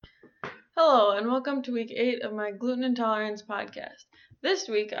Hello, and welcome to week 8 of my gluten intolerance podcast. This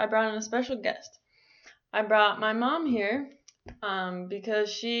week, I brought in a special guest. I brought my mom here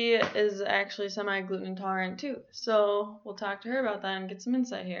because she is actually semi-gluten intolerant too. So we'll talk to her about that and get some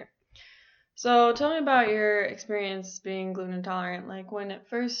insight here. So tell me about your experience being gluten intolerant, like when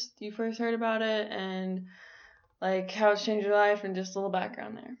you first heard about it, and like how it's changed your life, and just a little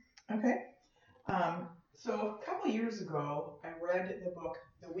background there. Okay. So a couple years ago, I read the book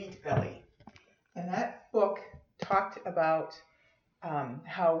The Wheat Belly, and that book talked about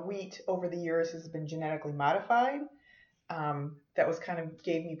how wheat over the years has been genetically modified. That was kind of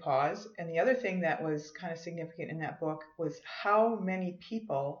gave me pause. And the other thing that was kind of significant in that book was how many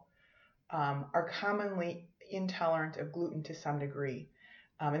people are commonly intolerant of gluten to some degree.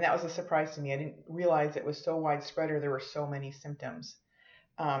 And that was a surprise to me. I didn't realize it was so widespread or there were so many symptoms.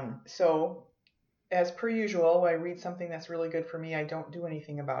 So as per usual, I read something that's really good for me, I don't do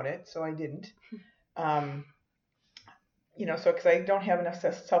anything about it, so I didn't. So because I don't have enough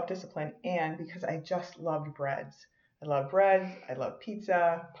self-discipline, and because I just loved breads. I love breads, I love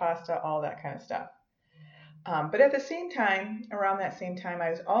pizza, pasta, all that kind of stuff. But at the same time, around that same time,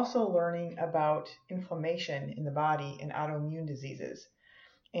 I was also learning about inflammation in the body and autoimmune diseases.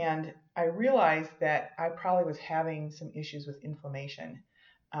 And I realized that I probably was having some issues with inflammation.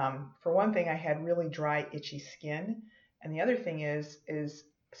 For one thing, I had really dry, itchy skin. And the other thing is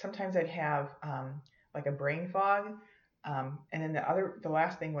sometimes I'd have like a brain fog. And then the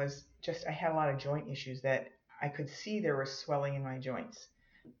last thing was just I had a lot of joint issues that I could see there was swelling in my joints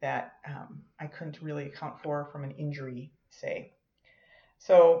that I couldn't really account for from an injury, say.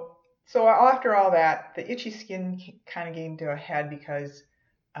 So after all that, the itchy skin kind of came to a head because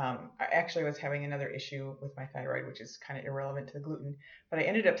I actually was having another issue with my thyroid, which is kind of irrelevant to the gluten, but I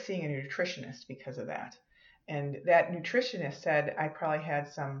ended up seeing a nutritionist because of that. And that nutritionist said I probably had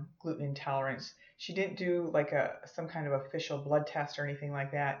some gluten intolerance. She didn't do like some kind of official blood test or anything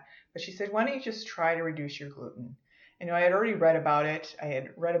like that, but she said, why don't you just try to reduce your gluten? And I had already read about it. I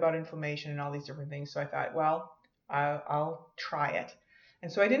had read about inflammation and all these different things. So I thought, well, I'll try it.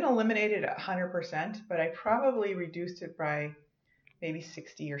 And so I didn't eliminate it 100%, but I probably reduced it by maybe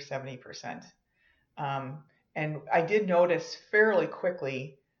 60 or 70%. And I did notice fairly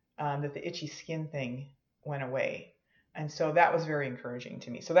quickly that the itchy skin thing went away. And so that was very encouraging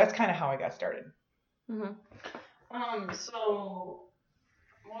to me. So that's kind of how I got started. Mm-hmm. So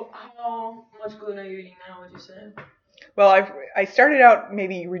how much gluten are you eating now, would you say? Well, I started out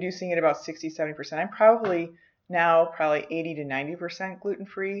maybe reducing it about 60, 70%. I'm probably 80 to 90%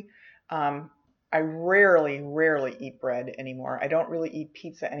 gluten-free. I rarely eat bread anymore. I don't really eat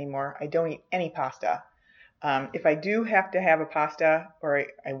pizza anymore. I don't eat any pasta. If I do have to have a pasta, or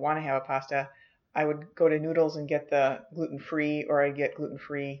I want to have a pasta, I would go to Noodles and get the gluten-free, or I get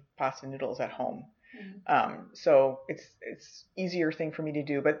gluten-free pasta noodles at home. Mm-hmm. So it's easier thing for me to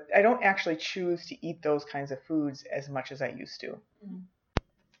do, but I don't actually choose to eat those kinds of foods as much as I used to. Mm-hmm.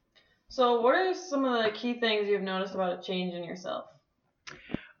 So what are some of the key things you've noticed about a change in yourself?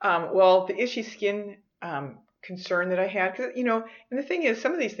 Well, the itchy skin concern that I had, because, and the thing is,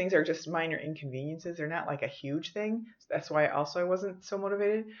 some of these things are just minor inconveniences. They're not like a huge thing. So that's why I wasn't so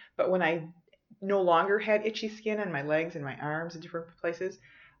motivated. But when I no longer had itchy skin on my legs and my arms in different places,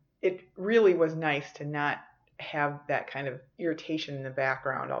 it really was nice to not have that kind of irritation in the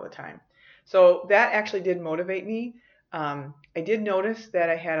background all the time. So that actually did motivate me. I did notice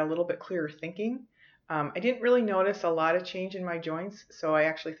that I had a little bit clearer thinking. I didn't really notice a lot of change in my joints, so I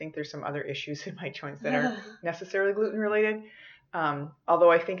actually think there's some other issues in my joints that aren't necessarily gluten related.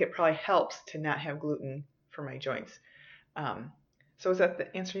 Although I think it probably helps to not have gluten for my joints. So is that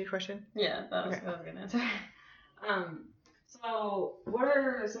the answer to your question? Yeah, that was a good answer. So what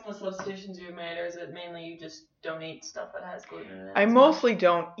are some of the substitutions you've made, or is it mainly you just don't eat stuff that has gluten in it? I mostly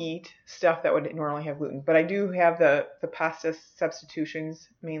don't eat stuff that would normally have gluten, but I do have the pasta substitutions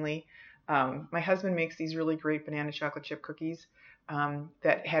mainly. My husband makes these really great banana chocolate chip cookies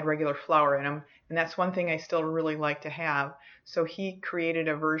that had regular flour in them, and that's one thing I still really like to have. So he created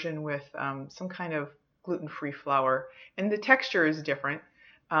a version with some kind of gluten-free flour, and the texture is different,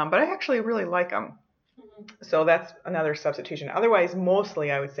 but I actually really like them. So that's another substitution. Otherwise,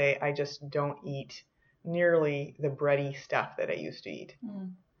 mostly I would say I just don't eat nearly the bready stuff that I used to eat.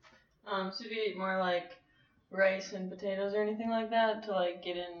 So do you eat more like rice and potatoes or anything like that to like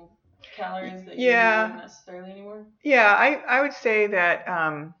get in calories that you don't necessarily anymore? Yeah, I would say that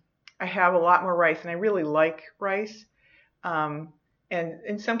I have a lot more rice, and I really like rice. And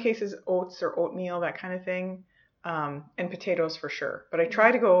in some cases, oats or oatmeal, that kind of thing. And potatoes for sure. But I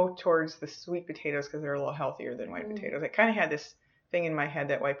try to go towards the sweet potatoes because they're a little healthier than white potatoes. I kind of had this thing in my head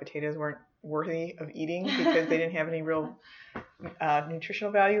that white potatoes weren't worthy of eating because they didn't have any real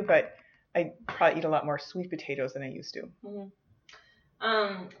nutritional value, but I probably eat a lot more sweet potatoes than I used to.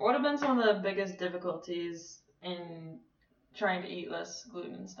 What have been some of the biggest difficulties in trying to eat less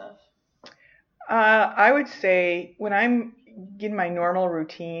gluten and stuff? I would say when I'm in my normal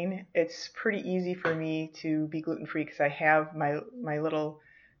routine, it's pretty easy for me to be gluten-free because I have my little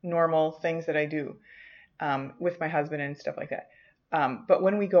normal things that I do with my husband and stuff like that. But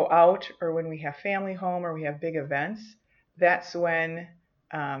when we go out or when we have family home or we have big events, that's when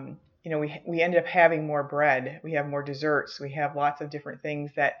we end up having more bread, we have more desserts, we have lots of different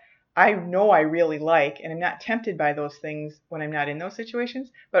things that I know I really like, and I'm not tempted by those things when I'm not in those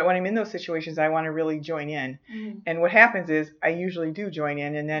situations. But when I'm in those situations, I want to really join in. And what happens is I usually do join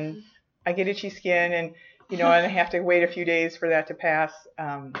in, and then I get itchy skin, and and I have to wait a few days for that to pass.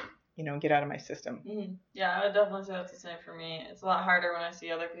 Get out of my system. Yeah, I would definitely say that's the same for me. It's a lot harder when I see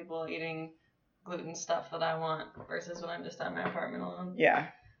other people eating gluten stuff that I want versus when I'm just at my apartment alone. Yeah.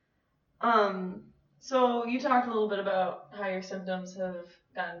 So you talked a little bit about how your symptoms have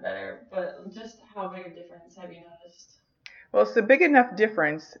gotten better, but just how big a difference have you noticed? Well, it's a big enough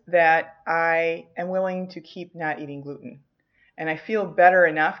difference that I am willing to keep not eating gluten. And I feel better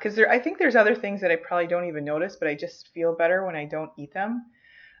enough because I think there's other things that I probably don't even notice, but I just feel better when I don't eat them.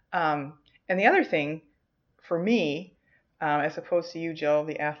 And the other thing for me, as opposed to you, Jill,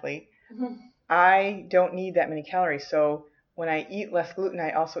 the athlete, I don't need that many calories. So when I eat less gluten,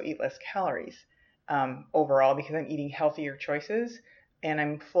 I also eat less calories overall because I'm eating healthier choices and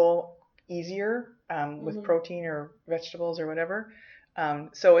I'm full easier with protein or vegetables or whatever.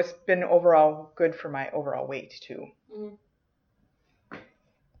 So it's been overall good for my overall weight too.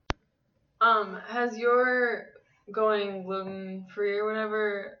 Has your going gluten-free or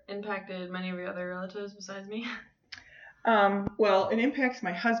whatever impacted many of your other relatives besides me? Well, it impacts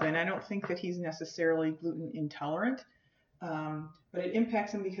my husband. I don't think that he's necessarily gluten intolerant, but it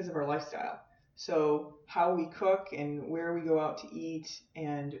impacts him because of our lifestyle. So how we cook and where we go out to eat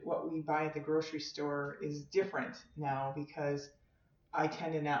and what we buy at the grocery store is different now because I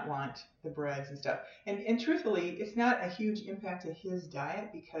tend to not want the breads and stuff. And truthfully, it's not a huge impact to his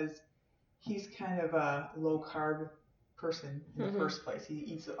diet because he's kind of a low carb person in the first place. He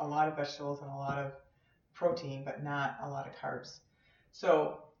eats a lot of vegetables and a lot of protein, but not a lot of carbs.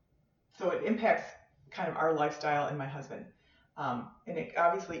 So it impacts kind of our lifestyle and my husband. And it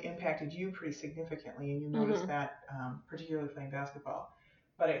obviously impacted you pretty significantly, and you noticed that particularly playing basketball.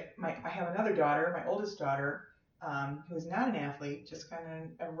 But I have another daughter, my oldest daughter, who is not an athlete, just kind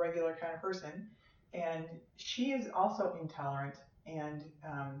of a regular kind of person, and she is also intolerant. And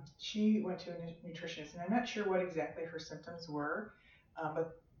she went to a nutritionist, and I'm not sure what exactly her symptoms were,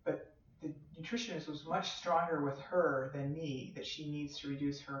 but the nutritionist was much stronger with her than me that she needs to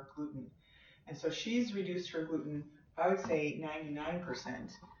reduce her gluten. And so she's reduced her gluten, I would say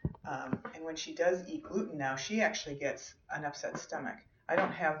 99%. And when she does eat gluten now, she actually gets an upset stomach. I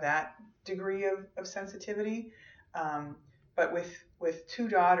don't have that degree of sensitivity. But with two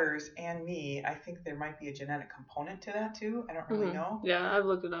daughters and me, I think there might be a genetic component to that too. I don't really know. Yeah, I've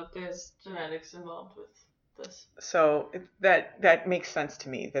looked it up. There's genetics involved with this. So that makes sense to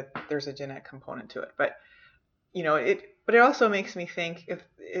me that there's a genetic component to it. But but it also makes me think if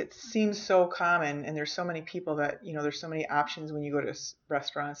it seems so common and there's so many people that there's so many options when you go to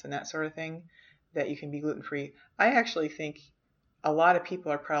restaurants and that sort of thing that you can be gluten free. I actually think a lot of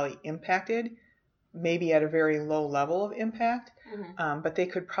people are probably impacted, maybe at a very low level of impact, but they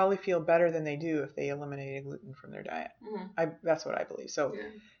could probably feel better than they do if they eliminated gluten from their diet. That's what I believe.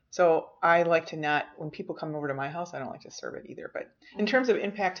 So I like to not, when people come over to my house, I don't like to serve it either. But in terms of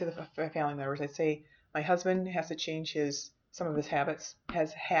impact to the family members, I'd say my husband has to change some of his habits,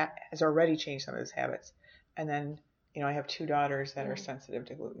 has already changed some of his habits. And then, I have two daughters that are sensitive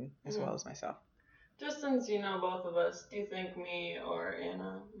to gluten as well as myself. Just since you know both of us, do you think me or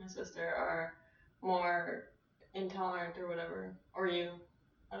Anna, my sister, are more intolerant or whatever? Or you?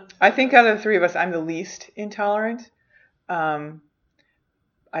 I think out of the three of us, I'm the least intolerant.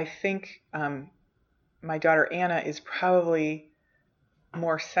 I think my daughter Anna is probably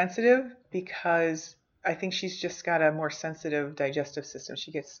more sensitive because I think she's just got a more sensitive digestive system.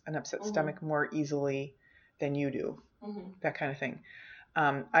 She gets an upset stomach more easily than you do, that kind of thing.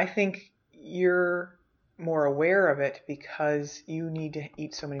 I think you're more aware of it because you need to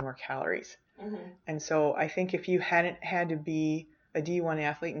eat so many more calories. And so I think if you hadn't had to be a D1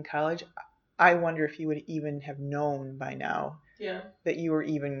 athlete in college, I wonder if you would even have known by now that you were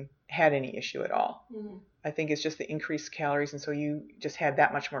even had any issue at all. I think it's just the increased calories, and so you just had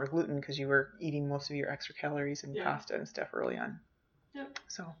that much more gluten because you were eating most of your extra calories and pasta and stuff early on.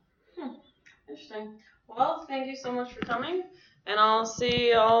 So. Interesting. Well, thank you so much for coming, and I'll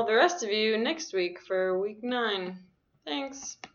see all the rest of you next week for week 9. Thanks.